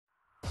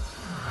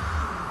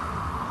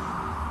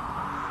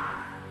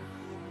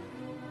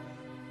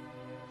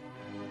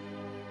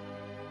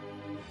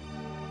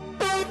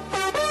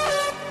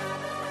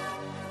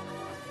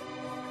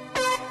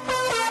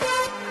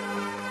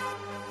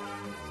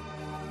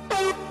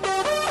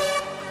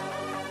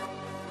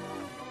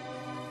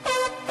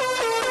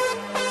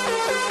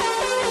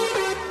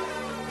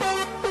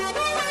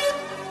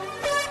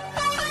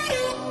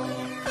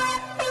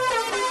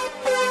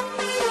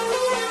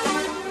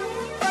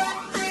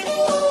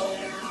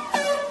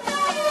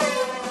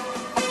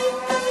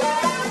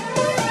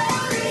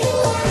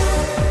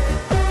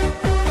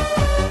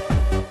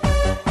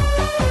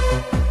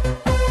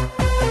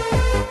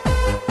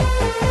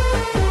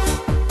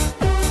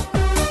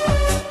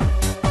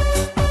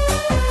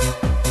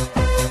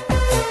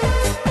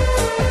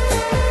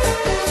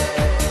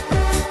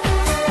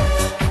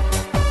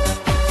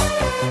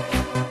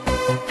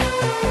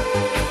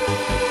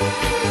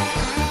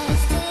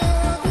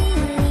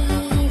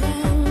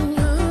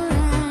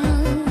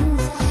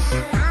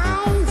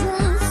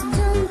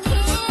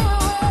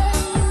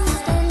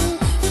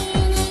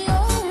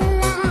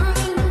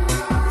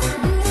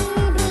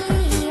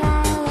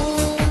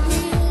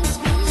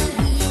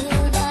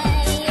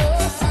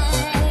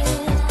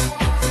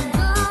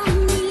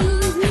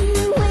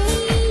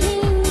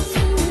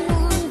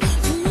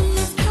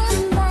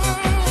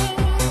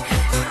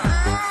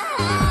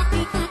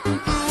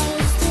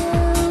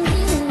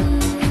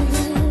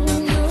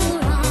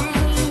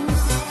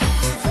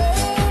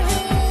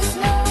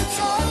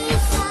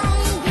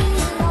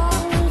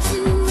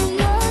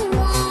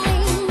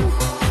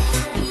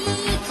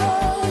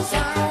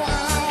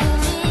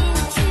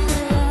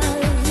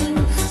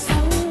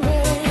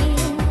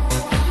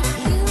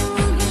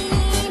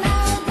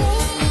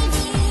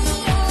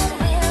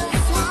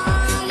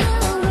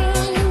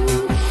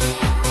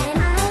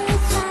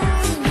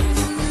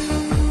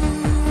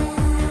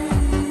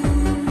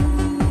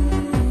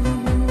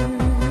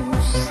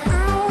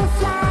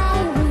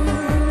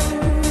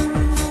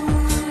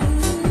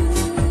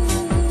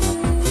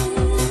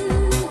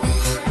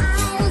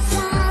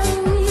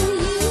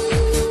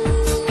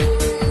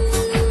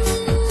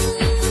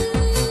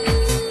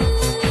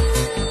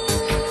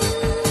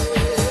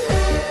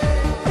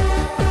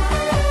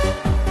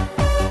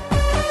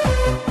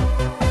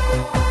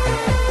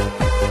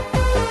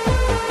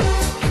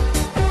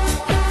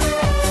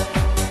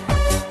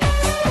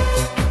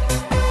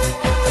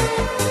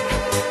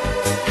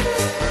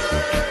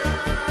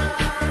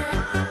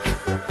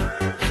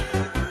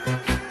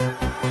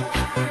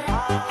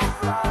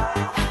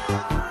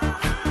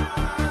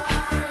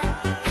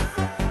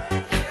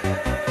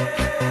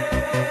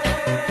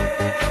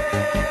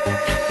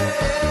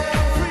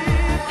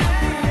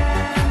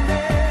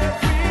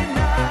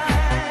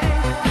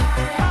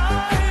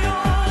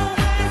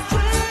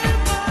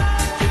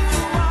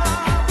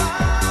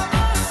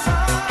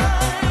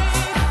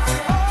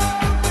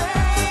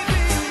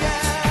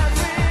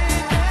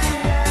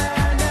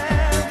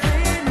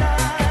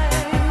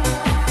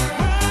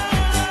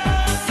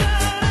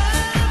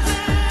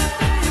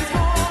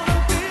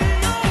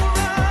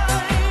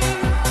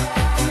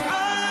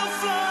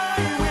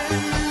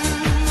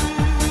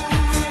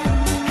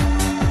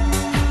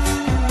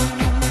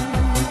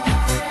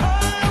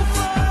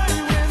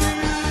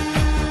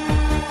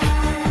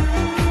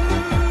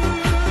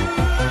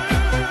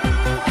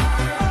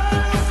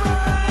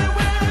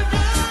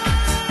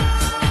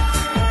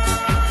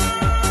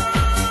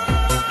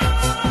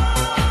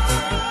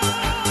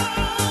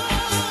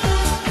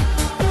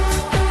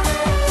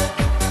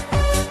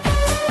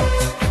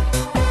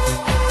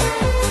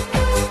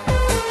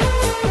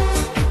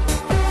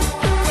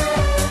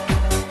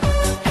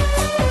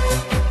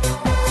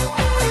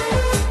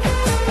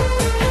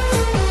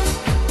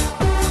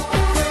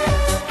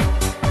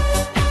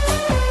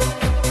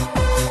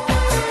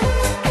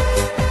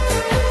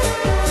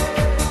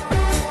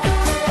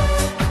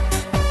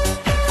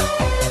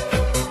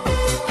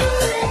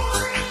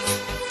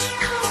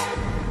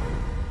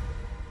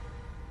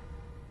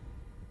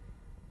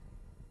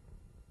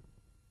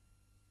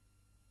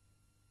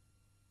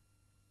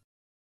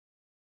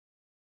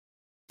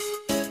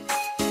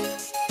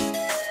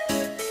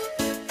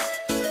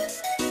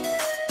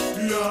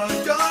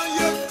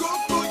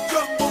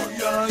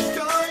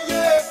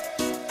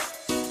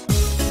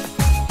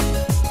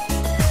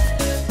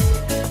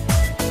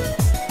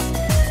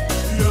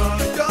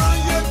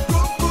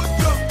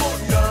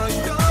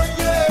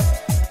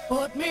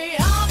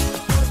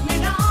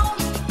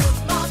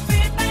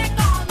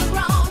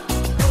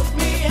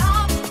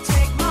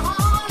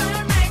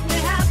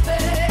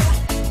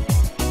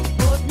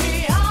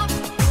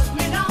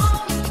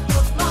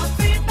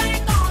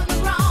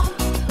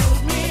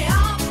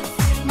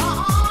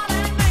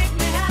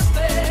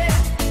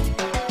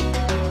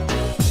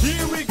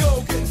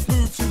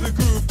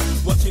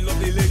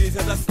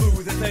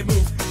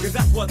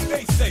cause that's what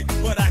they say,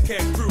 but I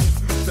can't prove.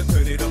 So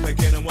turn it up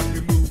again and watch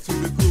me move to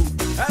the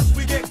groove. As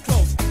we get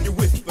close, you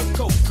whisper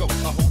Coco,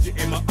 I hold you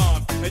in my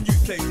arms and you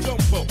say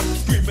Jumbo.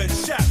 Scream and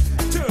shout,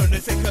 turn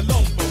and say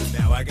Colombo.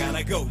 Now I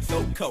gotta go,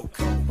 so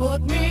Coco.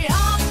 Put me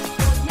up,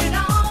 put me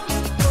down,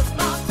 put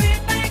my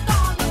feet back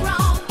on the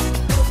ground.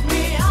 Put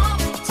me up,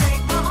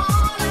 take my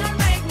heart and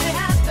make me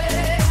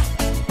happy.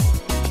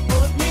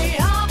 Put me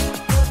up,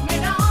 put me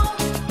down,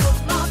 put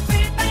my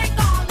feet back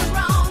on the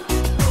ground.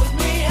 Put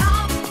me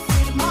up,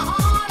 feel my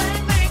heart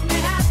and make me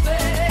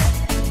happy.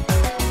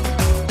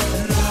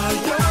 Yeah,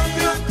 yeah,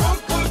 yeah,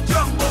 Coco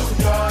Jumbo,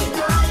 yeah,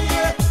 yeah,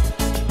 yeah.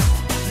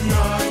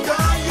 Yeah,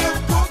 yeah, yeah,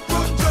 Coco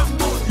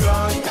Jumbo,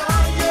 yeah,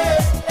 yeah, yeah.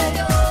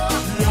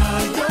 Yeah,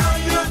 yeah,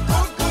 yeah,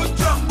 Coco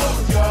Jumbo,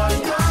 yeah,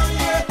 yeah,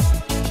 yeah.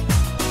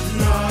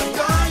 Yeah,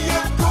 yeah,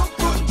 yeah,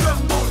 Coco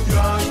Jumbo,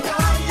 yeah,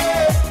 yeah,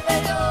 yeah.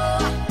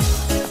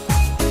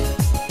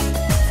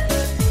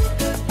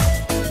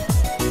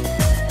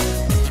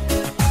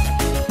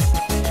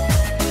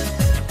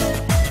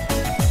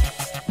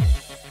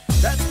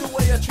 That's the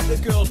way I treat the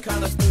girls,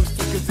 kinda smooth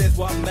too, cause there's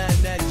one man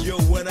that you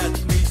and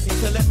that's me. See,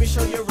 so let me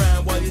show you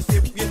around while you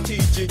sip your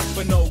TG.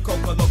 But no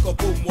coca loco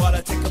boom while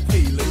I take a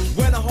peeling.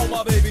 When I hold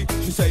my baby,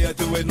 she say I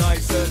do it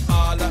nice and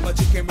I like my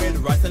chicken with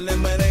rice and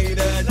lemonade.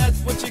 And